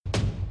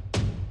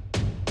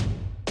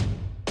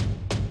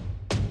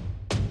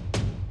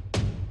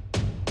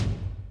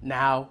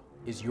Now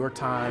is your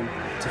time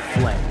to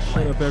fledge.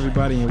 What up,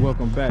 everybody, and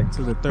welcome back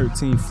to the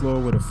 13th floor,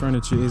 where the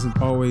furniture isn't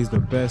always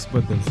the best,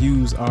 but the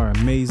views are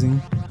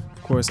amazing.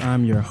 Of course,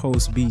 I'm your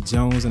host, B.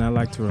 Jones, and I'd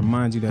like to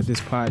remind you that this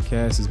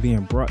podcast is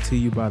being brought to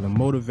you by the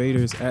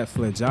motivators at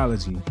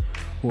Fledgeology,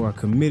 who are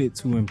committed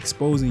to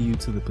exposing you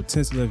to the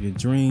potential of your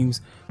dreams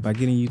by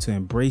getting you to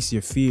embrace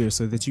your fears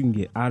so that you can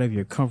get out of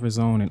your comfort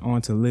zone and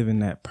on to living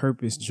that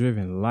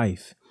purpose-driven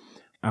life.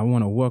 I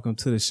want to welcome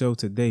to the show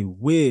today,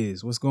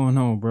 Wiz. What's going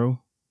on, bro?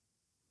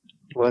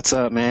 What's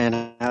up,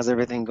 man? How's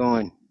everything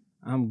going?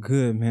 I'm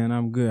good, man.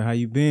 I'm good. How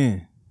you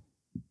been?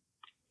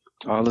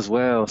 All is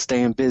well.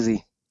 Staying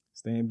busy.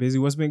 Staying busy.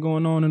 What's been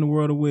going on in the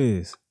world of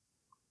Wiz?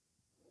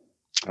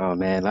 Oh,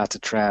 man. Lots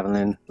of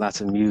traveling,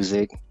 lots of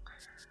music,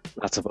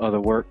 lots of other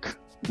work.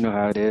 You know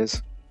how it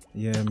is.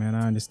 Yeah, man.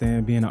 I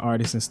understand being an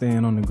artist and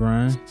staying on the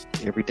grind.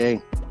 Every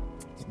day.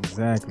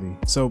 Exactly.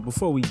 So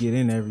before we get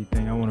into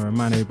everything, I want to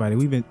remind everybody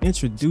we've been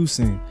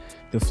introducing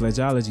the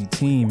Fledgeology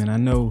team, and I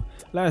know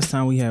last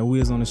time we had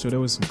Wiz on the show there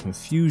was some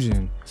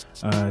confusion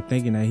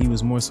thinking that he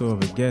was more so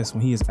of a guest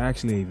when he is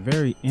actually a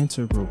very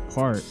integral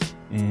part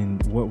in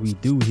what we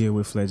do here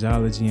with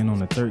Fledgeology and on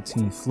the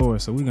 13th floor.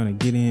 So we're going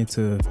to get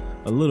into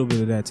a little bit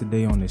of that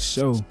today on the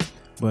show.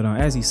 But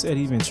as he said,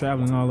 he's been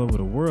traveling all over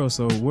the world.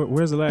 So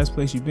where's the last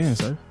place you've been,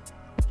 sir?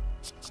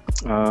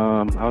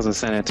 I was in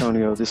San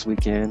Antonio this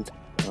weekend.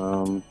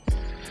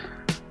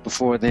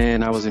 Before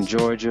then, I was in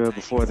Georgia.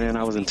 Before then,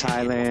 I was in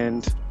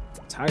Thailand.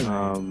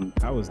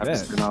 How was that? I've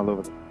just been all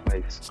over the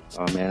place.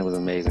 Oh, man, it was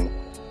amazing.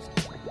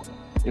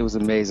 It was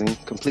amazing.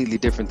 Completely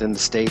different than the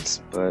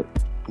States, but,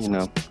 you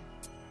know,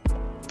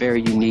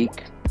 very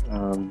unique.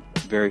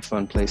 Very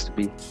fun place to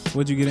be.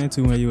 What'd you get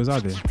into when you was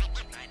out there?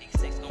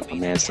 Oh,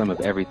 man, some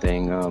of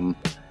everything.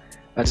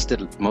 I just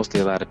did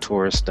mostly a lot of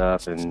tourist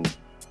stuff and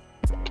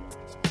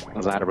a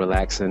lot of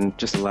relaxing,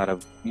 just a lot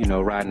of, you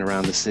know, riding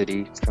around the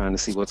city, trying to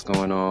see what's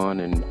going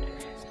on, and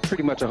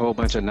pretty much a whole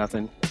bunch of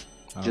nothing.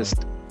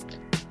 Just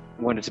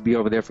wanted to be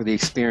over there for the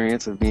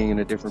experience of being in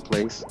a different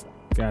place.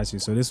 Got you.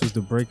 So this was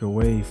the break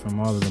away from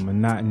all of the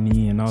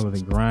monotony and all of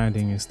the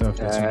grinding and stuff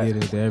that you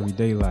get into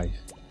everyday life.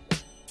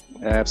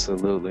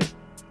 Absolutely.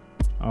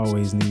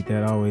 Always need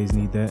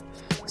that.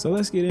 So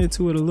let's get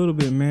into it a little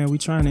bit, man. We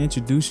trying to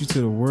introduce you to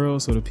the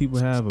world so that people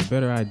have a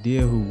better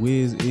idea who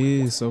Wiz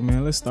is. So,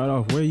 man, let's start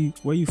off. Where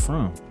you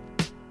from?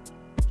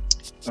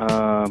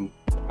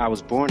 I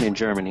was born in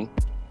Germany.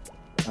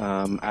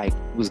 I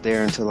was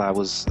there until I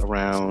was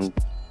around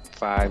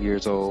 5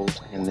 years old,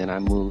 and then I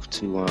moved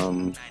to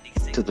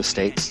the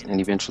States and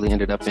eventually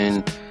ended up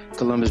in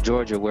Columbus,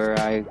 Georgia, where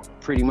I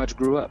pretty much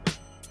grew up.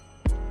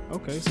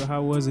 Okay, so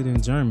how was it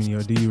in Germany,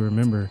 or do you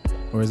remember,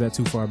 or is that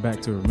too far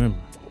back to remember?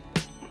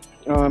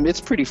 It's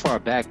pretty far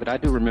back, but I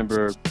do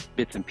remember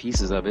bits and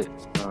pieces of it.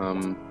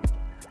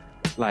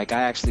 Like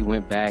I actually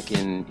went back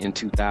in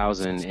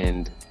 2000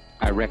 and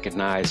I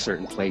recognized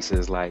certain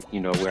places, like, you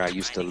know, where I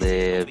used to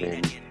live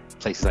and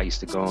places I used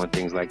to go and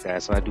things like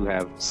that. So I do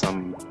have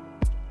some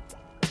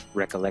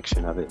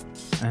recollection of it.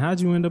 And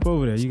how'd you end up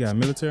over there? You got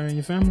military in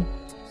your family?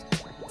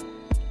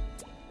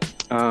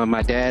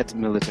 My dad's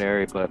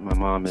military, but my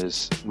mom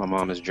is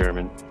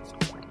German.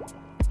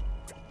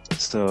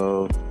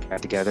 So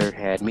got together,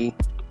 had me.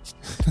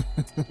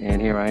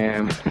 And here I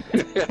am.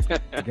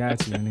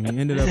 Got you. And then you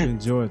ended up in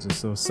Georgia.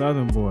 So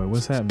Southern boy,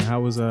 what's happening?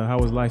 How was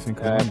life in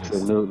Columbus?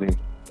 Absolutely.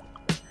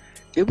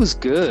 It was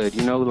good.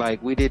 You know,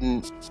 like we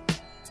didn't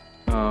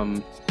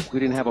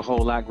have a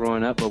whole lot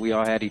growing up, but we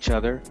all had each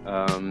other.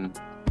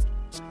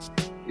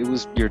 It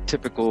was your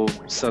typical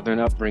Southern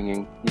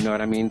upbringing. You know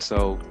what I mean?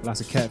 So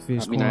lots of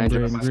catfish, cornbread,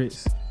 and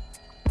grits.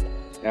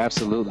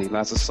 Absolutely.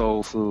 Lots of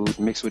soul food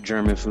mixed with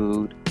German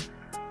food.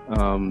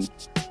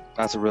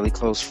 Lots of really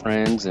close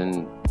friends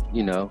and,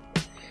 you know,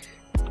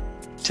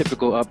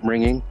 typical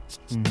upbringing.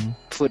 Mm-hmm.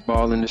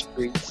 Football in the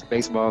streets,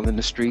 baseball in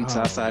the streets,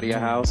 outside of your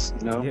house,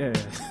 you know? Yeah.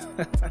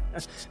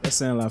 That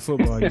sounds like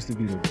football used to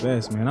be the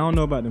best, man. I don't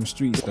know about them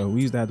streets, though.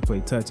 We used to have to play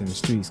touch in the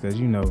streets because,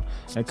 you know,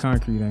 that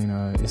concrete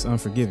ain't, it's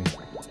unforgiving.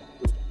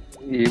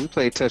 Yeah, we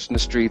played touch in the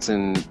streets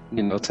and,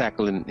 you know,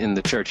 tackling in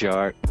the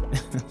churchyard.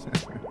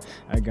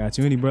 I got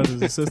you. Any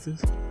brothers and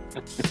sisters?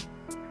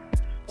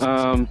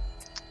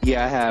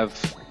 Yeah, I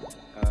have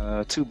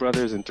 2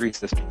 brothers and 3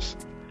 sisters,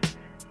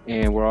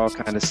 and we're all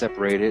kind of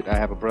separated. I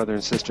have a brother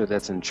and sister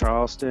that's in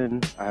Charleston.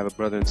 I have a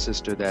brother and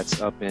sister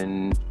that's up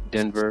in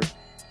Denver,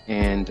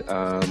 and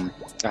I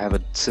have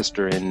a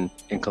sister in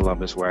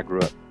Columbus where I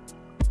grew up.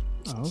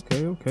 Oh,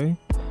 okay.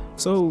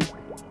 So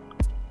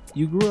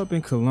you grew up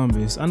in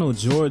Columbus. I know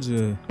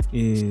Georgia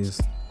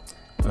is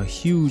a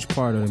huge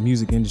part of the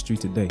music industry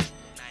today.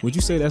 Would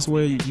you say that's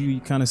where you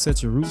kind of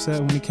set your roots at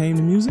when it came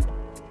to music?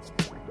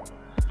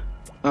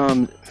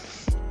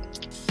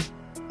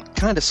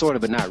 Kind of, sort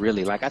of, but not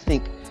really. Like I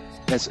think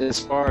as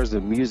far as the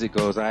music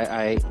goes,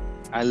 I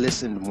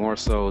listened more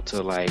so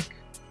to like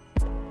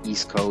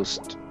East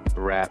Coast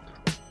rap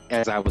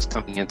as I was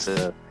coming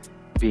into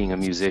being a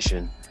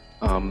musician.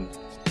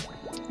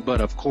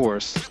 But of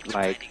course,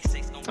 like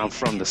I'm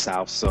from the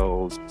South,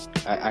 so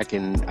I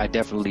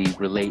definitely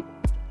relate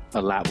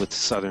a lot with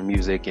Southern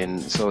music,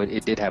 and so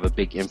it did have a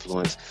big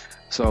influence.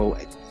 So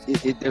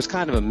there's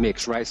kind of a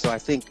mix, right? So I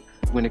think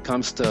when it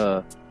comes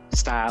to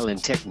style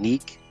and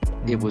technique,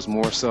 it was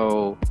more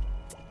so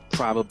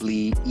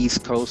probably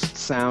East Coast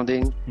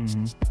sounding,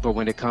 but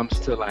when it comes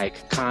to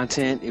like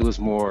content, it was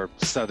more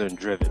Southern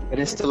driven, and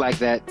it's still like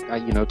that,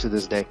 to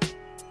this day.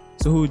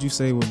 So who would you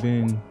say would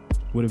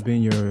have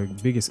been your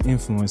biggest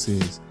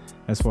influences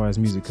as far as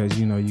music? Because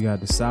you got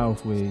the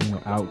South with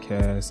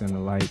Outkast and the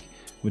like,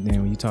 but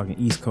then when you're talking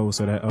East Coast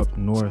or that up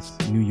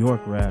north New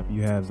York rap,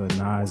 you have the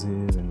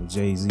Nas's and the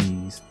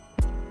Jay-Z's.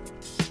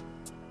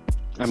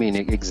 I mean,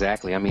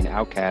 exactly. I mean,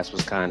 Outkast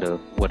was kind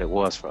of what it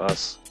was for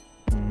us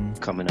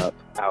coming up.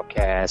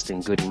 Outkast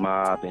and Goody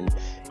Mob, and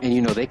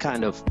they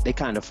kind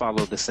of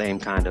follow the same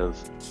kind of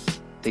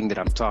thing that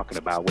I'm talking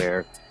about,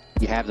 where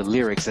you have the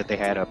lyrics that they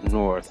had up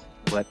north,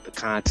 but the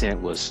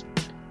content was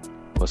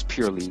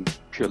purely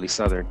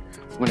Southern.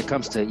 When it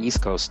comes to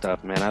East Coast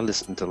stuff, man, I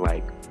listen to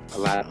like a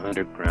lot of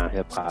underground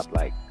hip hop,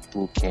 like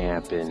Boot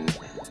Camp and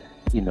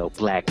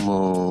Black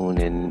Moon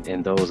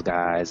and those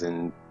guys,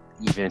 and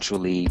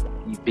eventually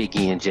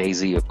Biggie and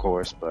Jay-Z, of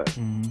course. But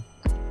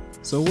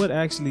so what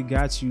actually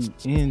got you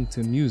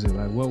into music?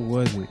 Like, what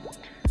was it?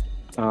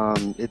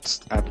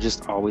 I've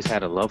just always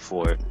had a love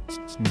for it.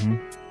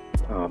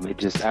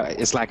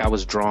 It's like I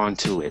was drawn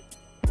to it.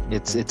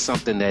 It's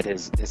something that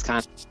it's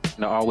kind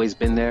of always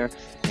been there,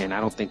 and I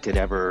don't think could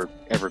ever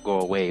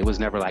go away. It was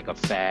never like a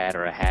fad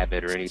or a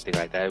habit or anything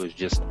like that. It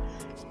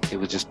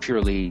was just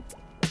purely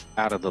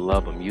out of the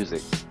love of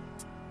music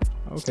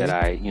that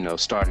I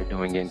started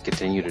doing it and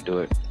continue to do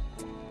it.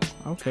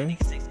 Okay.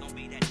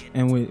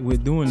 And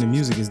with doing the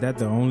music, is that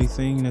the only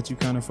thing that you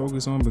kind of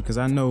focus on? Because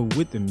I know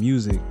with the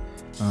music,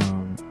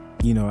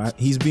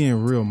 he's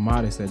being real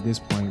modest at this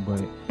point,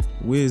 but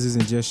Wiz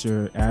isn't just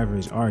your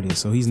average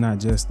artist. So he's not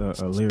just a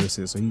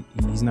lyricist. So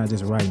he's not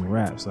just writing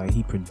raps. Like,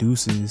 he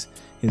produces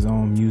his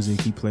own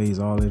music. He plays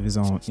all of his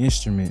own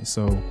instruments.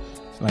 So,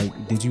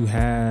 like, did you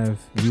have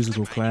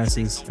musical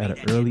classes at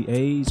an early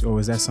age, or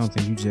was that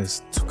something you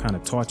just kind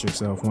of taught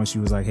yourself once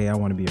you was like, hey, I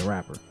want to be a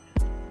rapper?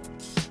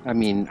 I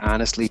mean,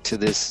 honestly, to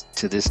this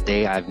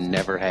day, I've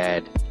never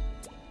had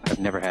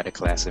a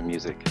class in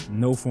music.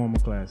 No formal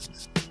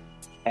classes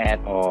at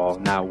all,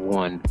 not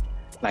one.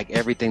 Like,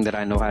 everything that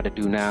I know how to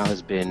do now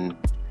has been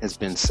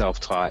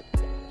self-taught,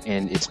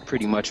 and it's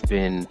pretty much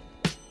been,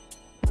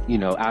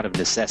 out of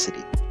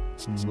necessity.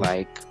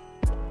 Like,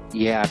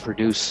 yeah, I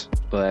produce,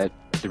 but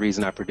the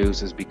reason I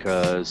produce is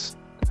because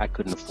I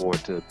couldn't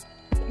afford to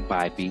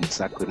buy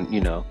beats. I couldn't,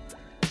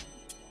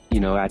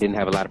 I didn't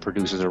have a lot of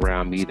producers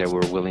around me that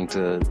were willing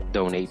to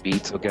donate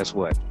beats. So guess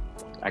what?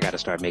 I got to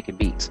start making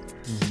beats.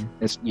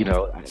 It's,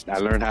 I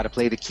learned how to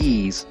play the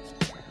keys,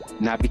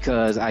 not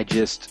because I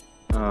just,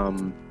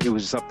 it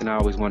was something I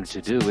always wanted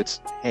to do.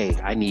 It's, hey,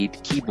 I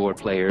need keyboard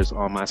players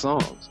on my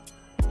songs,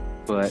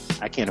 but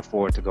I can't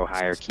afford to go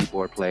hire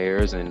keyboard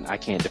players, and I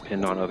can't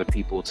depend on other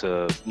people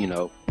to,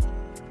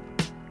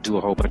 do a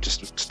whole bunch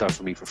of stuff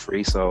for me for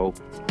free. So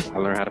I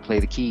learned how to play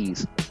the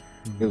keys.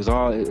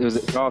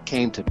 It all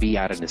came to be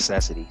out of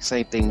necessity.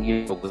 Same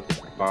thing, with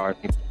the bar,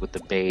 with the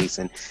bass,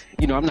 and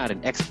I'm not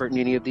an expert in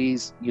any of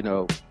these,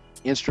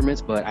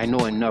 instruments, but I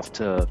know enough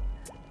to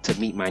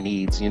meet my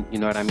needs. You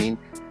know what I mean?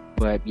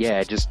 But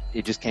yeah, it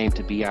just came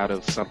to be out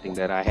of something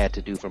that I had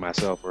to do for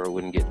myself, or it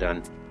wouldn't get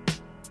done.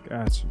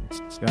 Got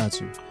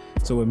you.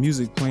 So with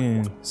music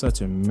playing such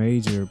a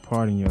major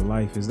part in your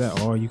life, is that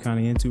all you kind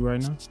of into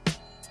right now?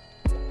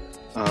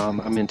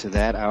 I'm into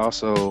that. I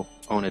also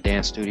own a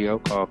dance studio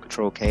called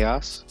Control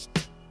Chaos.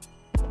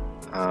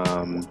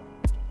 I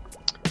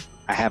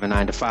have a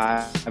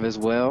 9-to-5 as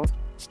well,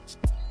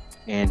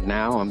 and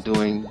now I'm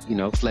doing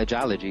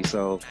Fledgeology.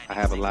 So I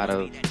have a lot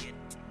of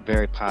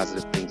very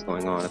positive things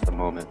going on at the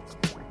moment.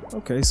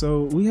 Okay,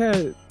 so we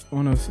had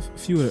on a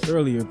few of the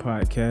earlier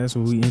podcasts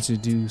where we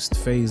introduced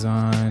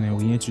Faison and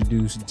we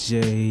introduced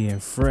Jay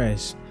and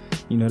Fresh.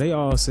 They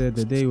all said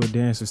that they were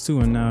dancers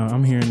too, and now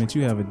I'm hearing that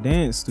you have a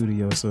dance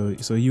studio.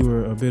 So you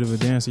were a bit of a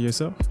dancer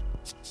yourself?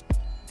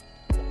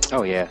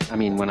 Oh yeah, I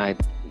mean,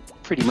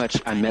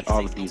 I met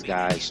all of these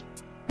guys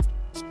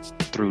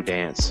through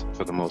dance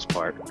for the most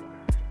part.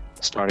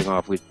 Starting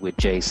off with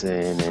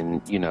Jason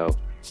and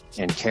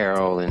and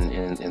Carol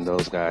and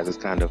those guys. It's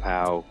kind of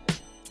how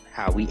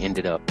we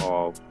ended up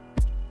all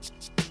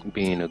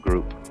being a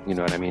group. You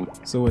know what I mean?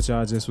 So what,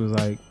 y'all just was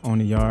like on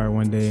the yard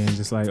one day and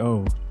just like,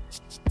 oh,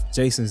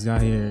 Jason's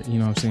out here,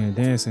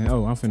 dancing.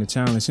 Oh, I'm finna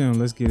challenge him.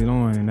 Let's get it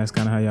on. And that's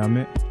kind of how y'all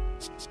met?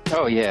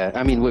 Oh yeah.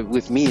 I mean,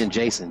 with me and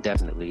Jason,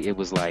 definitely. It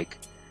was like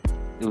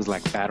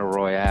battle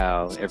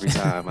royale every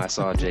time I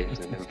saw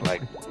Jason. It was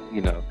like,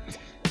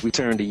 we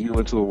turned the U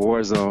into a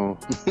war zone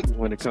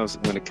when it comes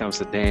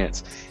to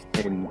dance.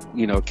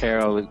 And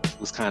Carol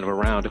was kind of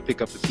around to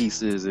pick up the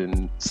pieces,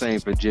 and same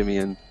for Jimmy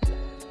and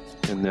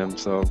them.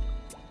 So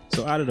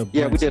out of the bunch,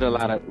 yeah, we did a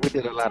lot of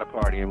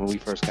partying when we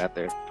first got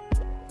there.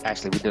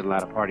 Actually, we did a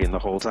lot of partying the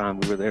whole time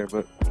we were there.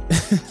 But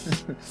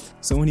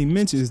so when he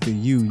mentions the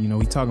U,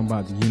 we talking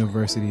about the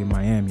University of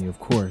Miami, of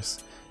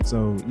course.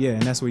 So yeah,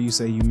 and that's where you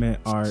say you met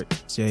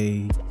Art,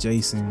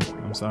 Jason,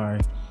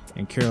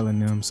 and Carol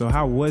and them. So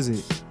how was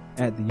it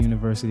at the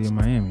University of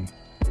Miami?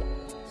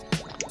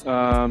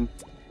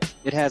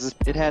 It has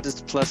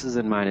its pluses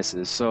and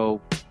minuses. So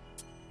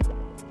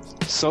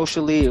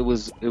socially, it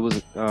was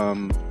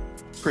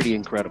pretty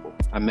incredible.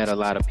 I met a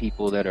lot of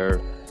people that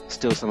are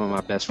still some of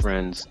my best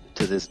friends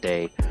to this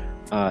day.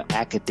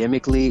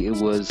 Academically, it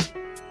was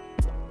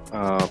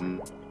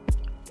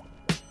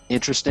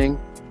interesting,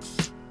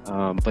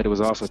 but it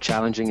was also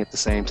challenging at the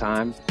same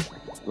time.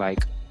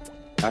 Like,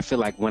 I feel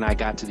like when I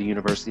got to the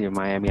University of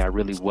Miami, I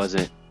really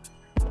wasn't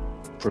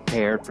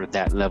prepared for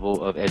that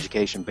level of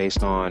education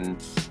based on,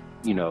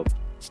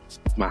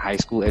 my high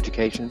school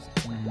education.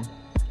 Mm-hmm.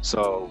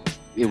 So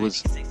there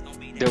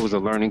was a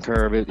learning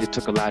curve. It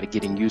took a lot of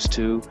getting used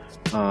to.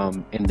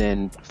 And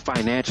then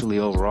financially,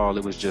 overall,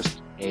 it was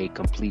just a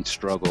complete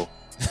struggle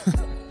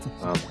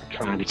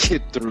trying to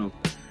get through.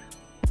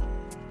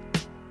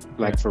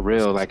 Like, for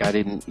real, like I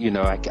didn't,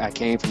 I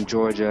came from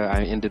Georgia.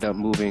 I ended up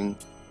moving,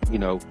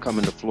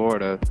 coming to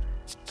Florida.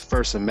 The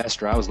first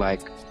semester, I was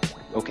like,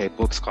 okay,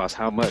 books cost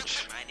how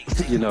much,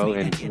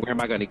 and where am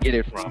I going to get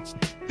it from?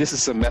 This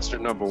is semester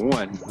number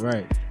 1.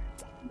 Right.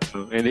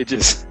 And it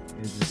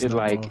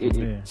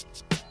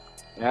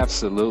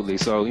absolutely.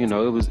 So,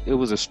 it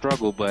was a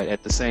struggle, but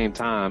at the same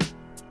time,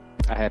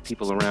 I had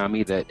people around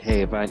me that,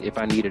 hey, if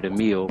I needed a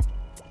meal,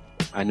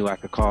 I knew I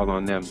could call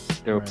on them.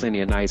 There were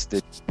plenty of nights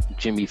that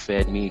Jimmy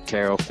fed me,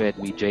 Carol fed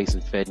me, Jason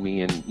fed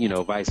me, and,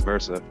 vice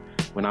versa.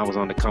 When I was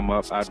on the come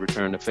up, I'd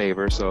return the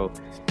favor. So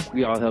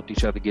we all helped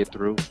each other get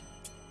through.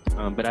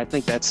 But I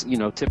think that's,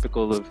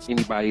 typical of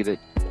anybody that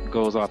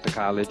goes off to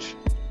college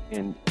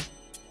and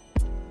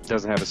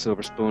doesn't have a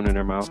silver spoon in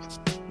their mouth.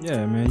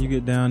 Yeah, man, you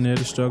get down there,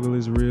 the struggle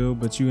is real,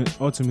 but you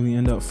ultimately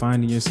end up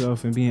finding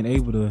yourself and being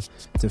able to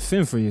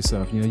fend for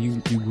yourself.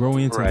 You grow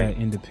into that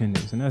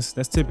independence, and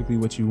that's typically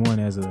what you want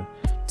as a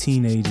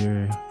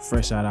teenager,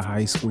 fresh out of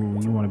high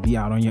school. You want to be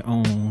out on your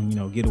own,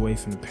 get away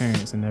from the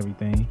parents and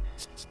everything.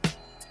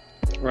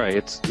 Right,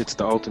 it's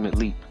the ultimate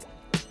leap.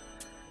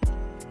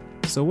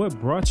 So what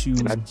brought you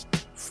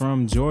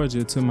from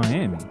Georgia to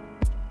Miami?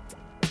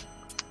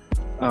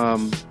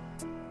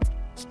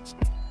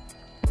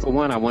 For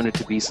one, I wanted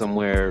to be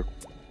somewhere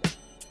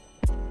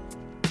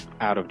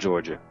out of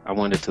Georgia. I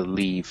wanted to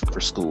leave for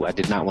school. I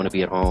did not want to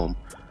be at home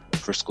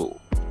for school.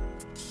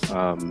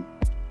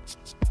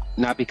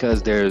 Not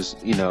because there's,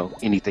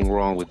 anything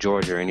wrong with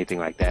Georgia or anything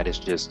like that. It's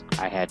just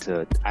I had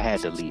to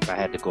leave. I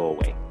had to go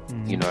away.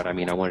 Mm-hmm. You know what I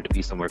mean? I wanted to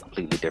be somewhere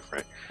completely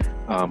different.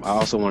 I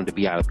also wanted to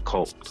be out of the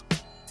cold.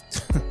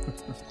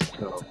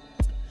 So,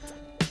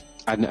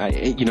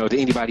 to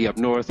anybody up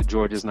north,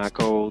 Georgia's not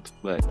cold,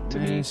 but to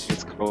me,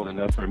 it's cold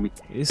enough for me.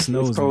 It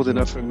snows. It's cold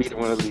enough for me to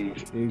want to leave.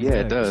 Exactly. Yeah,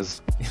 it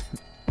does.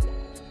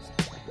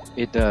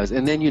 It does.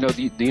 And then,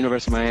 the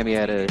University of Miami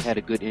had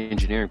a good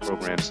engineering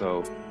program,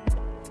 so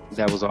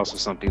that was also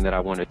something that I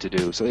wanted to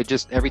do. So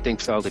everything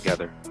fell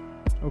together.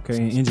 Okay,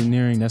 and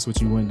engineering, that's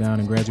what you went down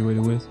and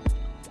graduated with?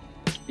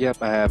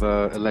 Yep, I have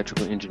an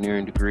electrical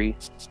engineering degree.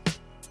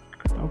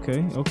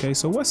 Okay.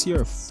 So what's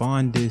your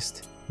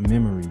fondest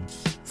memory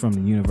from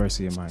the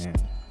University of Miami?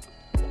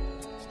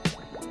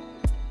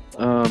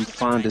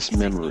 Fondest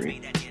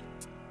memory.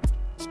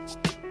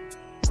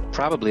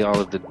 Probably all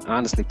of the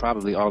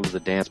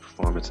dance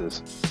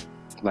performances.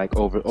 Like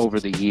over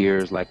the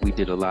years, like we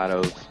did a lot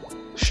of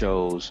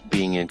shows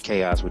being in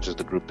Chaos, which is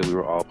the group that we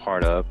were all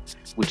part of,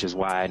 which is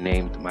why I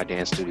named my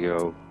dance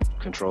studio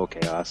Control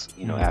Chaos,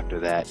 after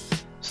that.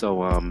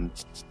 So,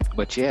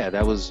 but yeah,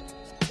 that was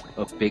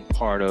a big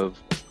part of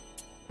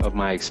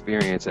my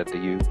experience at the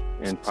U,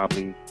 and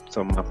probably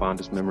some of my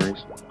fondest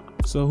memories.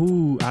 So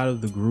who out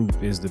of the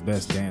group is the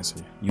best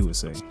dancer, you would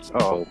say?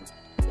 Oh,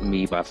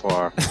 me by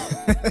far.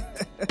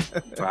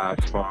 By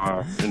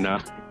far. No.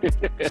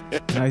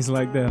 Nice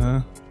like that,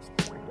 huh?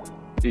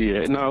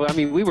 Yeah, no, I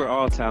mean, we were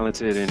all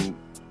talented and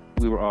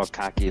we were all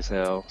cocky as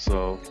hell,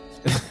 so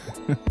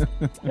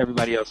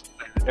everybody else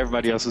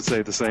would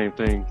say the same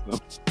thing. So.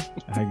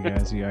 I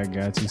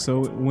got you.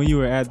 So when you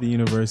were at the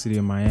University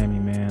of Miami,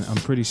 man, I'm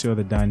pretty sure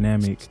the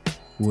dynamic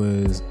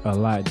was a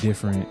lot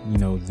different,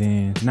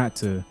 then, not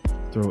to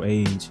throw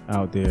age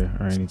out there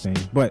or anything,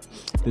 but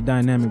the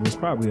dynamic was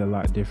probably a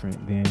lot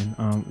different then.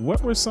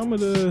 What were some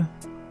of the,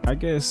 I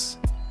guess,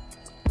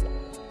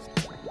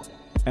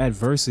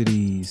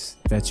 adversities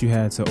that you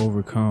had to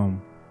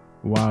overcome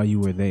while you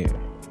were there?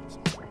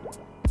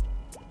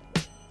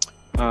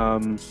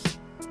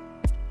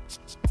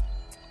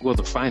 Well,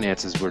 the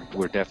finances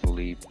were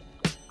definitely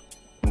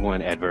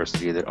one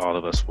adversity that all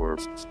of us were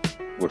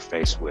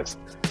faced with.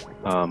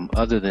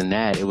 Other than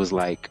that, it was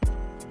like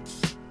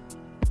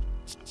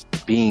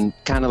being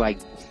kind of like,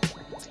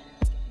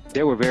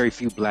 there were very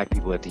few black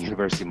people at the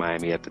University of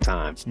Miami at the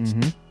time.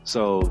 Mm-hmm.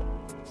 So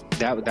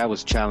that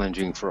was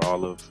challenging for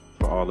all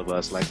of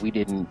us. Like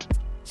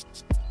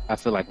I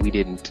feel like we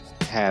didn't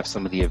have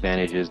some of the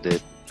advantages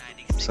that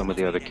some of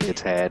the other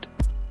kids had,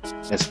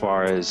 as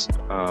far as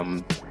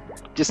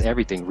just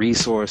everything,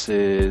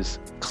 resources,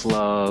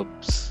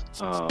 clubs,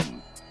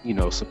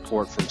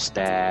 support from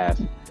staff,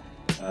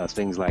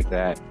 things like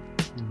that.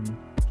 Mm-hmm.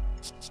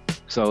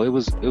 So it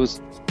was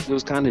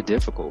kind of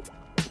difficult.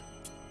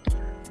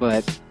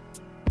 But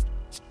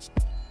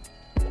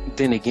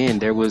then again,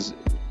 there was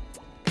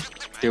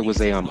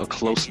a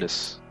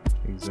closeness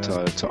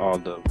to all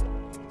of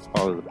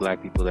the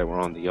black people that were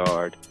on the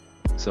yard.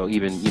 So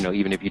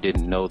even if you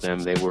didn't know them,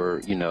 they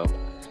were,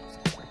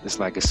 it's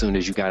like as soon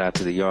as you got out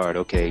to the yard,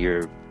 okay,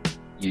 you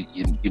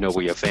know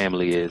where your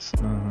family is.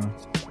 Uh-huh.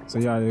 So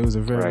yeah, it was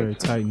a very, Right. very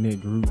tight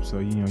knit group. So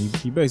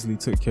you basically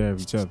took care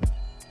of each other.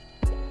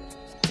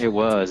 It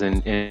was,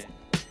 and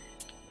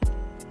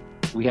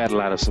we had a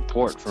lot of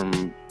support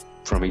from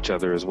each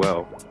other as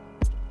well.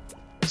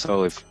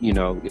 So if we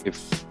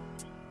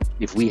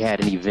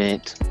had an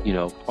event,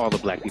 all the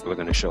black people are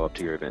going to show up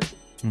to your event,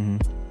 Mm-hmm.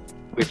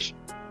 which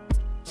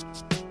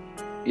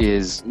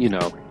is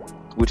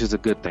a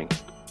good thing.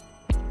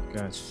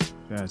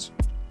 Gotcha.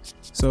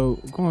 So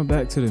going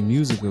back to the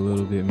music a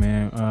little bit,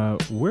 man,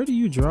 where do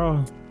you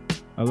draw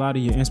a lot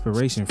of your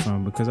inspiration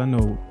from? Because I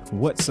know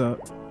What's Up,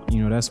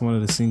 that's one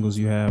of the singles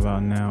you have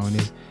out now,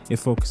 and it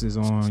focuses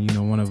on,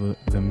 one of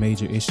the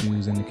major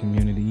issues in the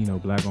community,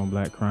 black on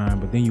black crime.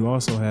 But then you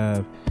also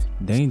have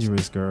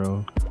Dangerous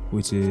Girl,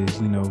 which is,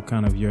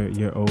 kind of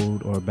your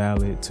ode or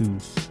ballad to,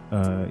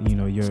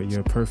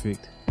 your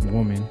perfect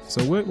woman.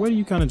 So where do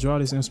you kind of draw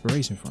this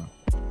inspiration from?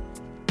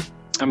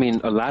 I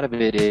mean, a lot of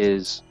it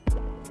is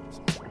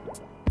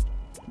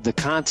the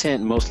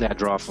content. Mostly I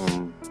draw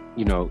from,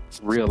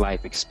 real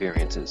life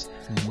experiences,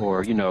 Mm-hmm.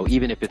 or,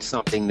 even if it's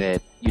something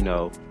that,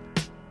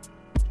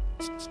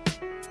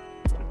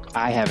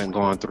 I haven't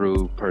gone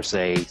through per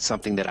se,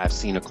 something that I've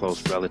seen a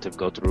close relative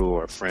go through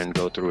or a friend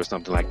go through or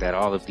something like that.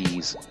 All of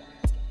this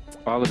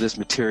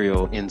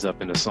material ends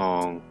up in a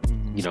song,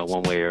 Mm-hmm.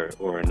 One way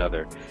or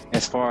another.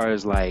 As far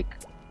as like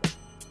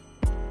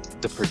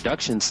the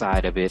production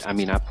side of it, I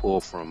mean, I pull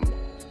from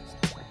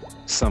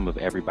some of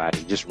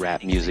everybody, just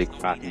rap music,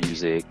 rock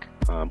music,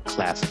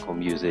 classical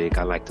music.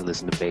 I like to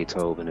listen to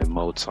Beethoven and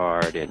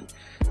Mozart and,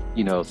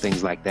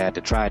 things like that,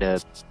 to try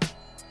to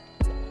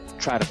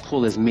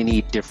pull as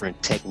many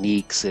different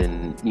techniques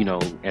and,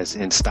 as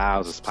in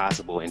styles as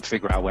possible and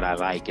figure out what I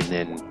like and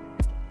then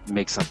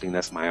make something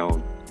that's my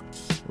own.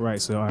 Right.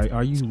 So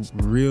are you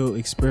real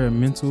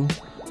experimental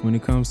when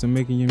it comes to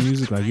making your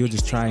music? Like you'll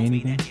just try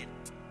anything?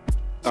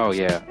 Oh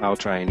yeah, I'll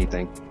try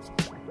anything.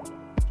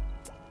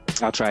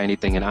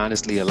 And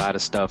honestly, a lot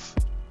of stuff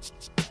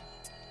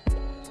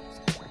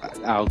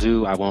I'll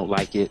do, I won't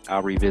like it,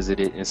 I'll revisit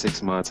it in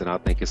 6 months and I'll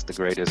think it's the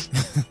greatest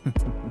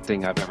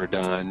thing I've ever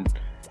done.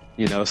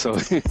 So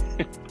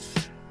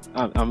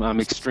I'm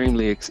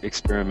extremely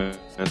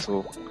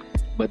experimental,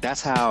 but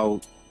that's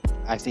how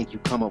I think you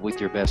come up with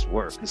your best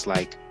work. It's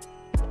like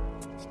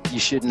you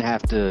shouldn't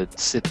have to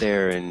sit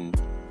there and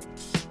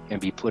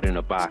be put in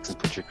a box and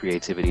put your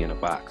creativity in a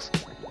box.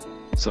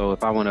 So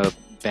if I want to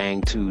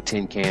bang 2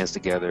 tin cans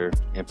together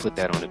and put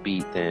that on a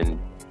beat, then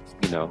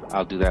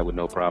I'll do that with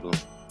no problem.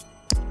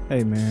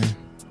 Hey man,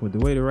 with the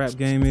way the rap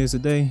game is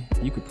today,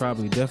 you could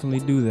probably definitely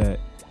do that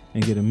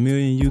and get 1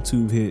 million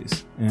YouTube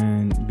hits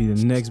and be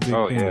the next big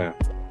thing. Yeah.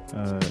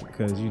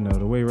 Because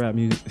the way rap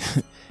music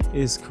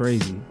is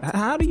crazy.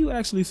 How do you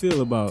actually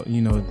feel about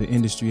the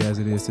industry as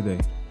it is today,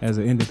 as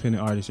an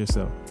independent artist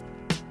yourself?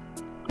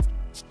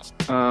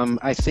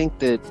 I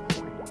think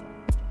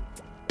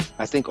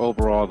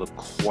overall the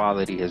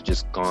quality has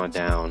just gone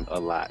down a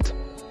lot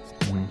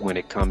when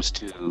it comes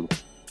to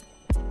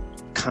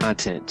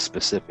content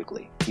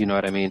specifically. You know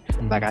what I mean?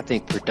 Mm-hmm. Like I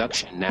think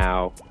production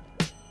now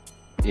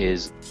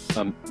is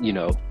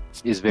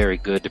very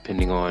good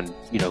depending on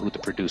who the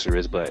producer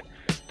is, but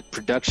the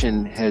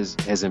production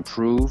has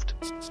improved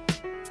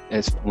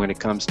as when it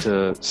comes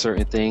to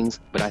certain things,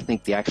 but I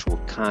think the actual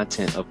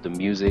content of the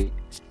music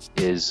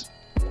has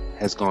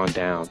gone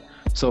down.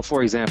 So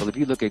for example, if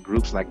you look at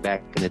groups like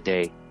back in the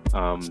day,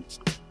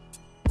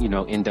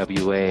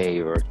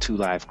 NWA or 2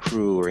 Live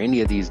Crew or any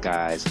of these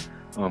guys,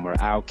 or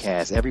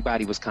Outkast,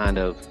 everybody was kind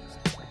of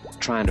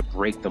trying to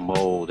break the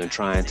mold and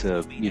trying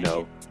to,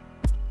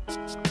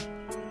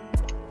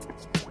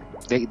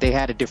 they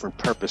had a different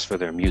purpose for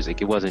their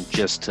music. It wasn't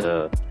just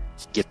to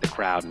get the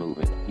crowd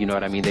moving. You know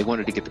what I mean? They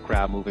wanted to get the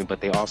crowd moving, but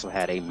they also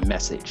had a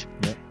message.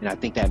 Yep. And I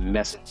think that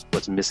message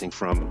was missing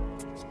from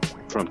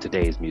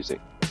today's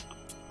music.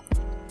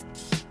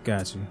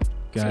 Got you.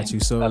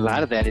 And So a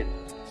lot of that is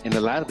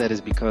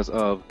because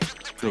of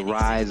the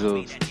rise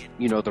of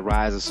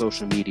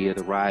social media,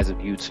 the rise of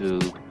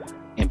YouTube,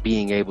 and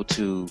being able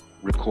to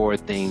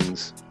record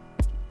things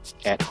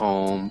at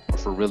home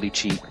for really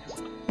cheap.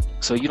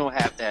 So you don't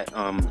have that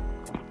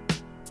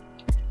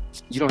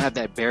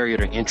barrier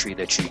to entry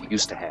that you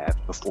used to have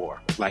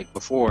before. Like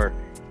before,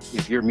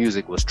 if your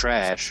music was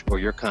trash or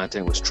your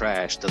content was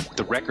trash,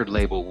 the record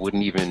label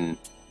wouldn't even,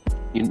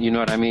 you know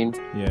what I mean?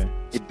 Yeah.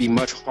 It'd be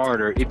much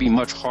harder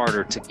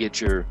to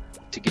get your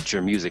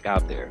music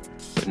out there.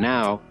 But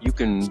now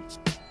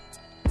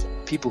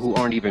people who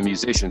aren't even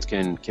musicians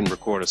can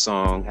record a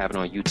song, have it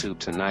on YouTube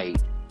tonight,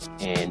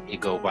 and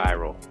it go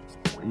viral.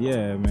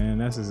 Yeah, man,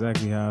 that's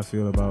exactly how I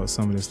feel about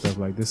some of this stuff.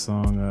 Like this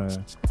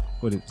song,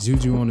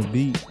 Juju on the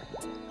Beat.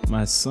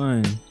 My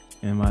son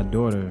and my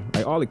daughter,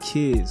 like all the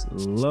kids,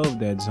 love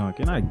that junk,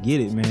 and I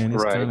get it, man.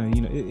 It's kind of,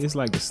 you know, it's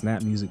like the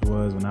snap music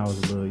was when I was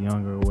a little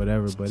younger or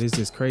whatever. But it's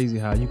just crazy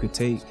how you could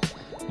take,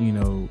 you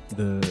know,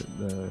 the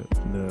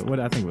what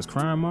I think was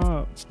Crime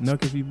Mob,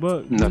 Nuck If You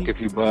Buck. Nuck If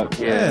You Buck,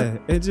 yeah.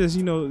 It just,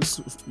 you know,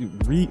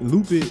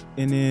 loop it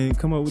and then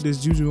come up with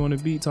this Juju on the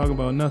Beat, talk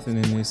about nothing,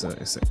 and it's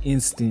an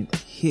instant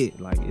hit.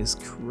 Like, it's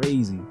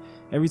crazy.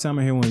 Every time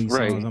I hear one of these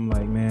songs, I'm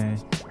like, man,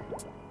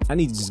 I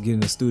need to just get in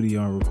the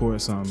studio and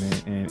record something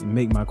and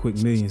make my quick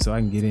million so I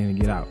can get in and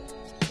get out.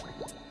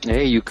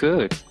 Hey, you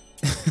could.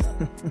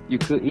 You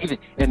could even,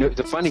 and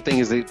the funny thing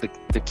is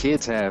the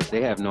kids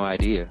have no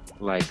idea.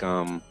 Like,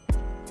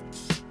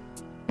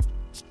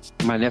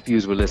 my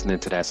nephews were listening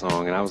to that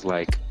song, and I was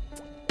like,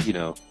 you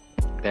know,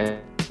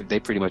 that they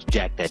pretty much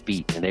jacked that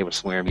beat, and they were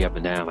swearing me up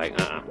and down, like,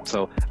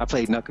 So I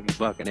played Nuck If You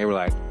Buck, and they were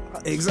like,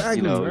 exactly,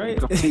 you know, right?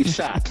 Complete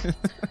shock.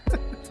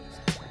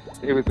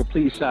 They were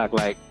complete shock,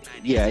 like,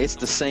 yeah, it's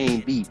the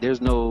same beat.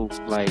 There's no,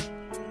 like,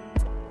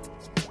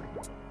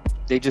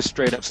 they just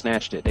straight up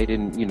snatched it. They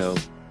didn't, you know,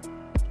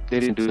 they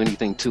didn't do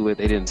anything to it.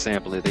 They didn't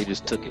sample it. They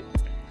just took it.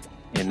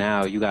 And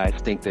now you guys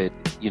think that,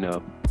 you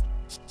know,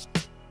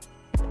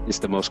 it's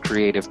the most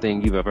creative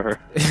thing you've ever heard.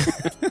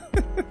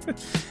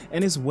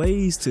 And it's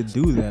ways to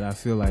do that, I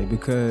feel like,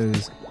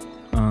 because,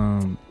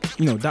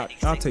 you know,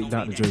 I'll take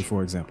Dr. Dre,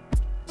 for example.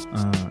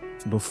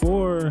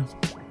 Before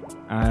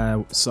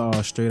I saw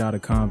Straight Outta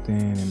Compton,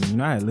 and, you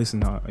know, I had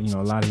listened to, you know,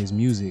 a lot of his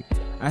music,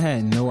 I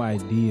had no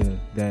idea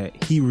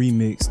that he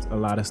remixed a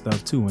lot of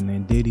stuff too, and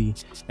then Diddy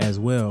as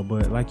well.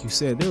 But like you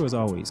said, there was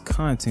always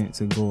content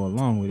to go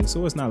along with it.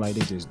 So it's not like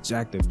they just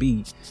jacked a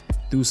beat,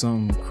 threw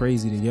something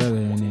crazy together,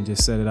 and then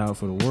just set it out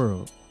for the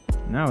world.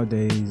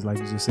 Nowadays, like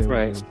you just said,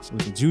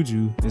 with the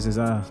Juju, it's just,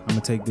 I'm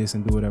going to take this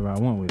and do whatever I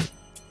want with it.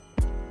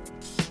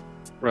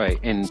 Right,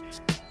 and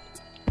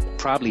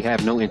probably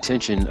have no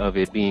intention of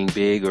it being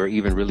big or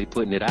even really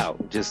putting it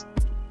out. Just,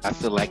 I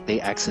feel like they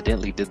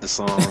accidentally did the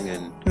song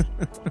and,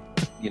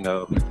 you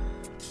know,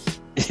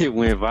 it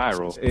went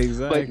viral.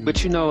 Exactly.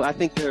 But you know, I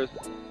think there's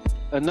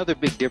another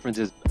big difference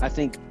is, I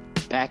think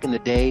back in the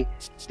day,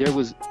 there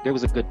was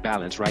a good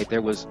balance, right?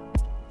 There was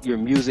your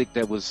music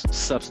that was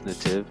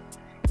substantive,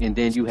 and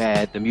then you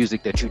had the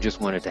music that you just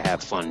wanted to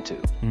have fun to,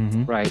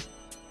 right?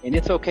 And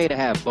it's okay to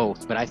have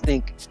both, but I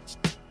think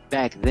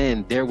back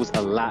then there was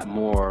a lot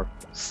more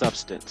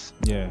substance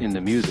in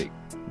the music,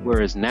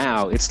 whereas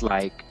now it's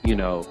like, you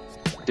know,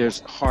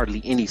 there's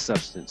hardly any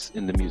substance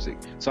in the music.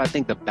 So I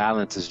think the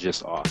balance is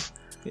just off.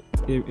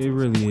 It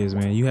really is,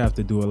 man. You have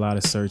to do a lot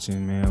of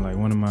searching, man. Like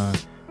one of my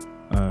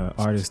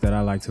artists that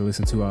I like to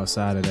listen to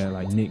outside of that,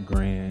 like Nick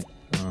Grant,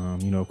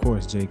 you know, of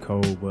course J.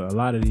 Cole, but a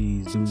lot of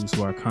these dudes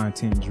who are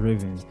content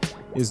driven,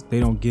 they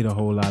don't get a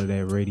whole lot of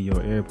that radio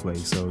airplay.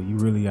 So you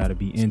really got to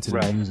be into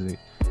the music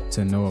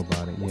to know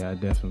about it. Yeah, I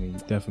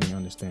definitely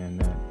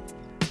understand that,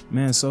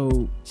 man.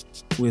 So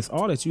with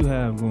all that you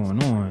have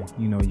going on,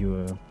 you know,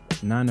 you're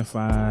 9 to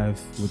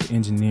 5 with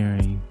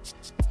engineering,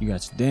 you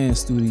got your dance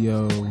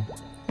studio, you're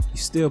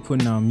still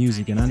putting out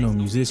music, and I know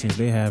musicians,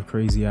 they have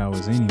crazy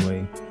hours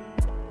anyway.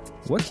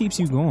 What keeps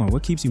you going?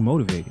 What keeps you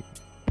motivated?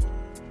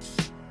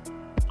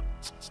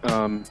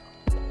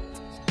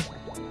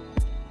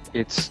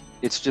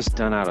 It's just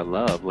done out of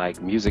love.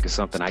 Like, music is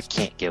something I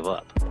can't give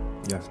up.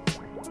 Yeah.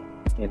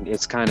 And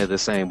it's kind of the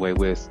same way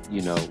with,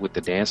 you know, with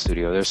the dance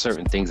studio. There's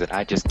certain things that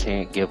I just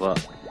can't give up.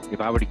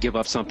 If I were to give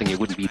up something, it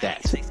wouldn't be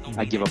that.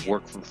 I give up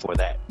work for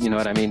that. You know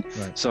what I mean?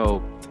 Right.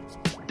 So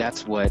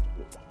that's why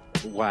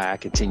I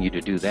continue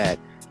to do that.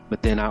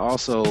 But then I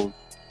also,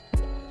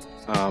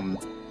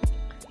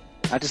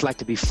 I just like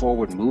to be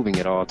forward moving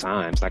at all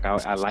times. Like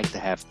I like to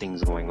have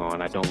things going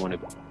on. I don't want to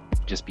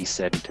just be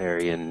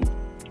sedentary and,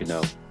 you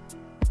know,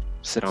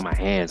 sit on my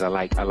hands. I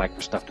like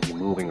for stuff to be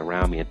moving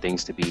around me and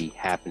things to be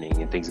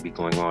happening and things to be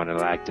going on. And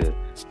I like to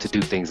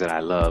do things that I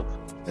love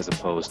as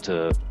opposed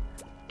to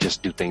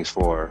just do things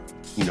for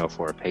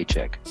a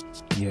paycheck.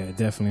 Yeah,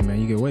 definitely, man.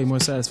 You get way more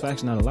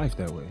satisfaction out of life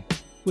that way.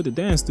 With the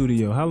dance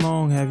studio, how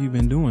long have you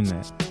been doing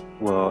that?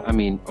 Well, I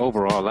mean,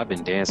 overall, I've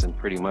been dancing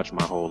pretty much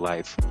my whole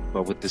life.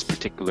 But with this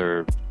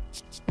particular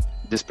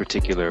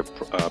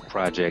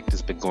project,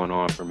 it's been going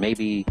on for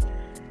maybe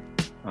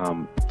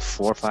 4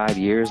 or 5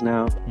 years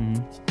now.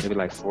 Maybe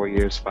like 4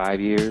 years, 5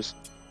 years.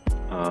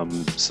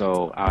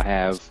 So I'll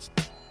have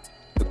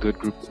a good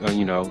group,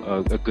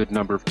 a good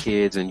number of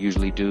kids, and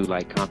usually do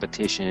like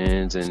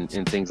competitions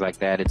and things like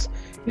that.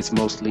 It's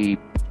mostly,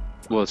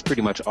 well, it's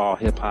pretty much all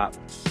hip hop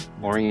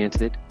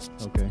oriented.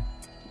 Okay.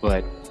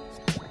 But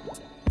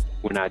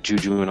we're not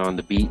jujuing on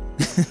the beat.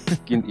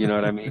 You know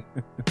what I mean?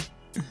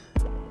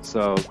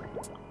 So,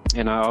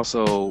 and I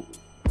also,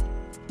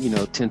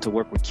 tend to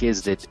work with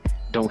kids that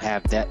don't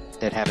have that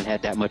haven't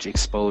had that much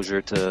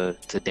exposure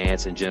to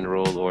dance in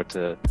general or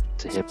to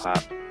hip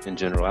hop in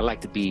general. I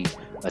like to be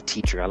a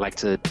teacher. I like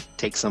to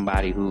take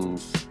somebody who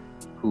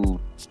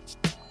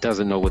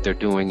doesn't know what they're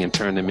doing and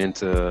turn them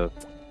into,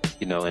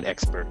 an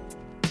expert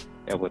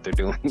at what they're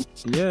doing.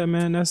 Yeah,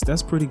 man,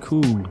 that's pretty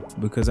cool,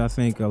 because I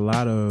think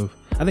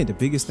the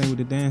biggest thing with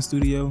the dance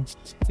studio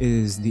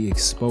is the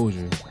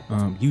exposure.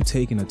 You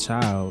taking a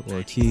child or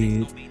a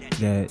kid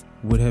that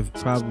would have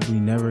probably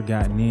never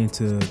gotten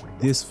into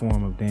this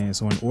form of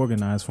dance or an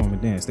organized form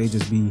of dance. They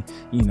just be,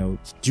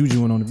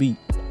 jujuing on the beat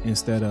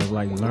instead of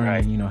like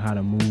learning, Right. how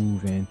to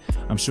move. And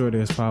I'm sure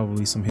there's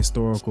probably some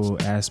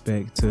historical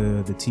aspect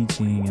to the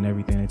teaching and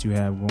everything that you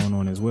have going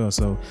on as well.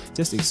 So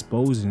just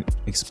exposing,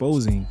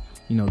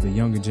 the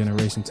younger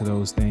generation to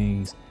those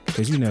things,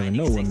 because you never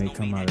know what may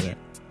come out of that.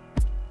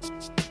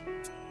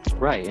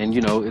 Right, and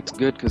it's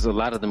good because a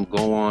lot of them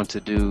go on to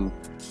do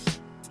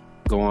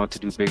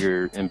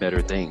bigger and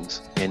better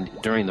things. And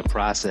during the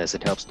process,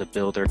 it helps to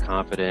build their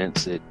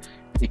confidence. It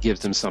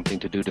gives them something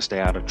to do to stay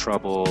out of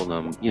trouble.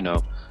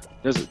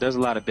 There's a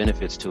lot of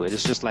benefits to it.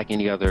 It's just like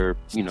any other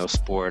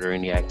sport or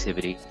any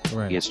activity.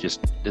 Right. It's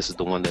just, this is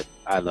the one that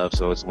I love,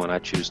 so it's the one I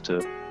choose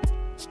to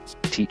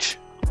teach.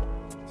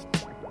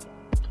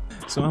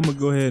 So I'm gonna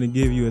go ahead and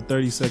give you a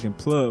 30-second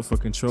plug for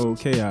Controlled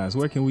Chaos.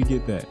 Where can we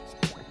get that?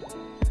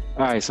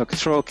 All right, so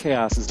Controlled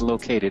Chaos is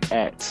located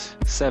at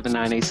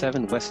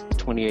 7987 West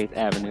 28th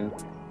Avenue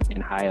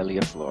in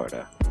Hialeah,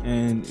 Florida.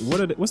 And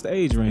what's the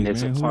age range, And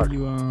it's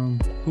man?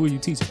 Who are you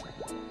teaching?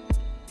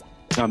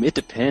 It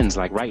depends.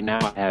 Like right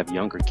now, I have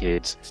younger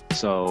kids,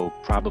 so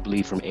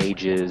probably from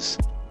ages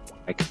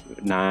like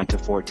 9 to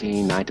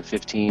 14, 9 to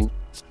 15.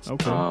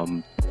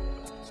 Okay.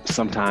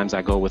 Sometimes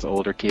I go with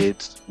older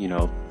kids,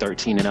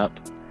 13 and up.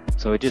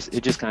 So it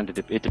just kind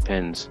of it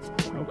depends.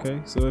 Okay,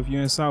 so if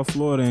you're in South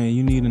Florida and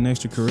you need an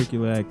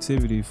extracurricular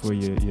activity for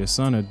your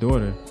son or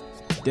daughter,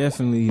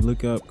 definitely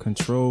look up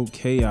Controlled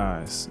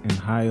Chaos in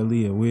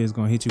Hialeah. We're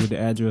gonna hit you with the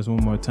address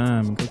one more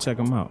time and go check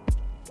them out.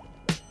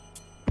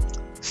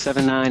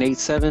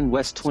 7987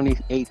 West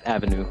 28th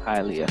Avenue,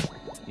 Hialeah.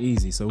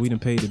 Easy. So we done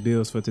paid the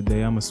bills for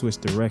today. I'm gonna switch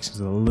directions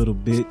a little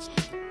bit.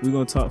 We're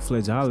gonna talk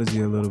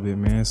Fledgeology a little bit,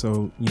 man.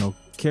 So,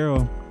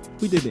 Carol,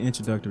 we did the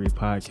introductory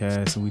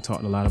podcast and we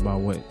talked a lot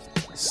about what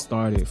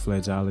started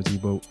Fledgeology,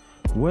 but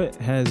what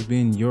has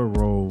been your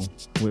role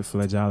with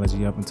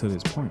Fledgeology up until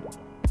this point?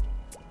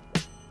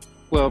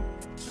 Well,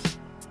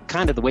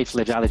 kind of the way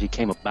Fledgeology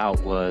came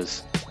about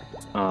was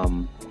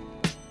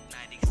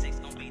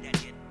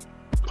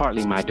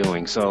partly my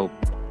doing. So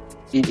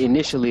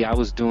initially I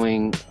was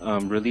doing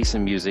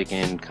releasing music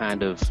and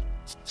kind of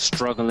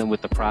struggling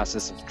with the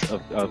process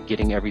of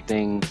getting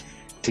everything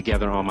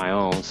together on my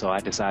own. So I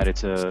decided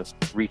to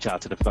reach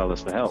out to the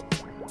fellas for help.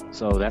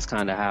 So that's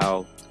kind of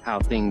how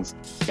things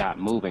got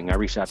moving. I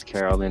reached out to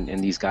Carol and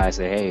these guys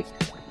said, hey,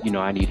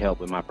 I need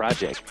help with my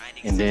project.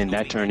 And then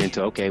that turned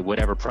into, okay,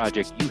 whatever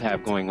project you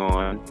have going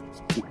on,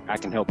 I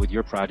can help with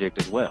your project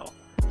as well.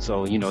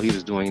 So, he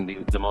was doing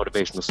the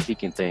motivational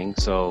speaking thing.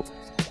 So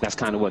that's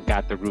kind of what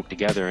got the group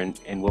together.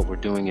 And what we're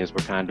doing is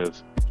we're kind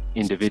of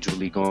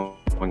individually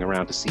going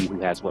around to see who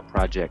has what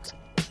projects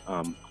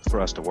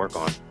for us to work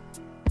on.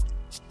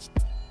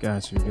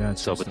 Got you.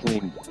 So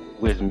between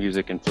Wisdom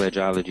Music and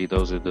Fledgeology,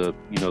 those are the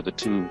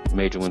two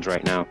major ones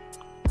right now.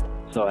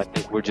 So I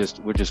think we're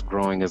just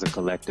growing as a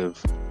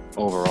collective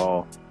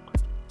overall.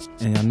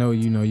 And I know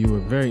you were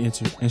very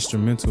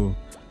instrumental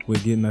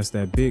with getting us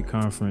that big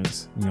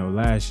conference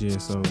last year.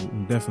 So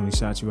definitely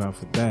shout you out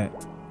for that.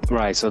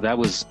 Right. So that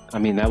was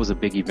a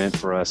big event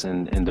for us,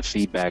 and the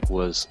feedback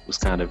was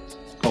kind of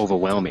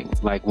overwhelming.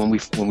 Like when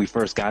we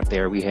first got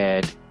there, we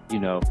had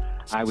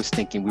I was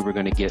thinking we were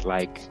going to get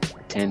like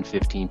 10,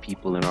 15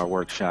 people in our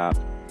workshop,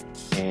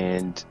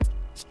 and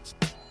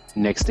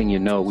next thing you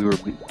know, we were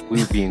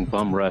being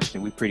bum rushed,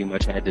 and we pretty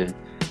much had to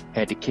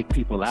kick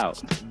people out.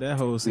 That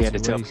whole situation. We had to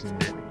tell people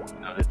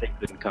that they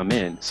couldn't come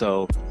in.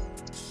 So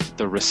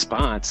the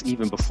response,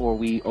 even before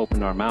we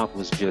opened our mouth,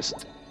 was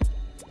just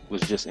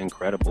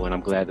incredible, and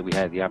I'm glad that we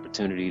had the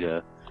opportunity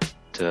to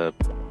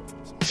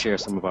share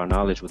some of our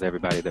knowledge with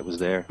everybody that was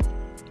there,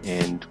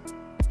 and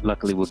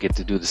luckily we'll get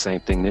to do the same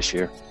thing this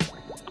year.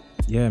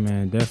 Yeah,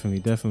 man, definitely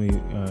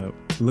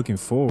looking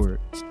forward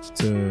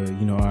to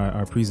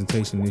our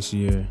presentation this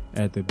year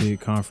at the big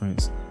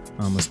conference,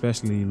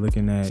 especially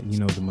looking at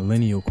the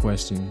millennial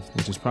question,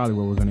 which is probably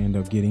what we're going to end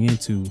up getting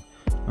into.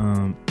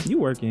 You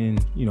work in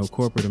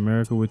corporate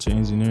America with your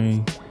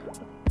engineering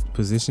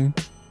position.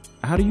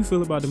 How do you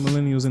feel about the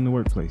millennials in the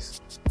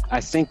workplace?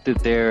 I think that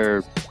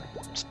they're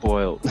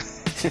spoiled.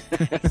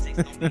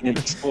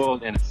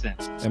 Spoiled in a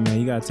sense. And man,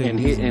 you gotta take it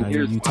easy.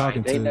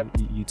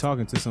 You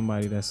talking to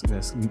somebody that's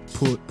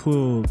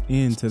pulled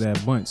into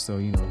that bunch. So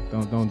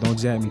don't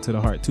jab me to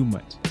the heart too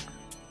much.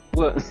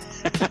 Well,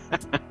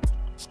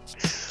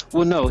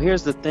 no.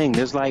 Here's the thing.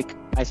 I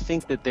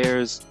think that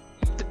there's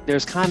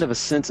kind of a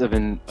sense of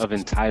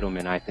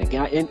entitlement. I think,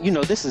 and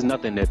this is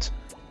nothing that's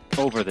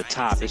over the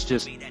top. It's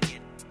just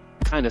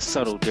kind of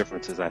subtle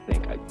differences. I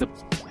think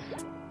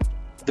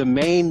the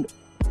main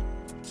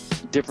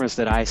difference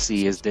that I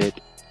see is that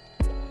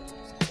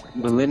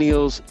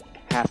millennials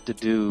have to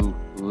do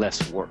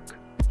less work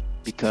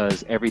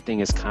because everything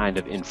is kind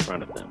of in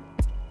front of them.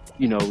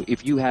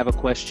 If you have a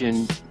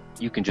question,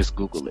 you can just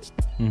Google it.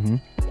 Mm-hmm.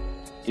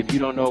 if you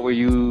don't know where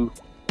you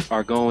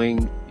are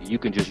going, you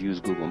can just use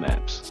Google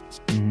Maps.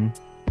 Mm-hmm.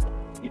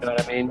 You know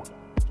what I mean?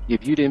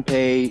 If you didn't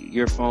pay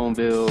your phone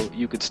bill,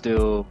 you could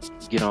still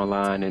get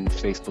online and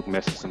Facebook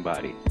message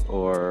somebody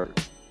or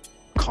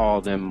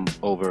call them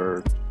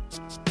over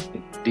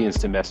the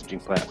instant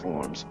messaging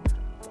platforms,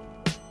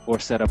 or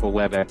set up a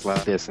WebEx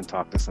like this and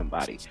talk to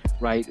somebody,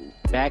 right?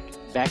 Back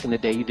in the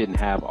day, you didn't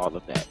have all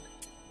of that.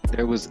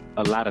 There was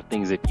a lot of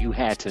things that you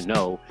had to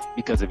know,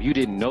 because if you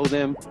didn't know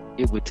them,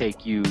 it would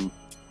take you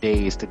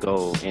days to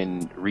go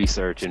and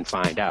research and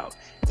find out.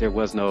 There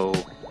was no,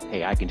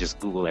 hey, I can just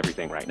Google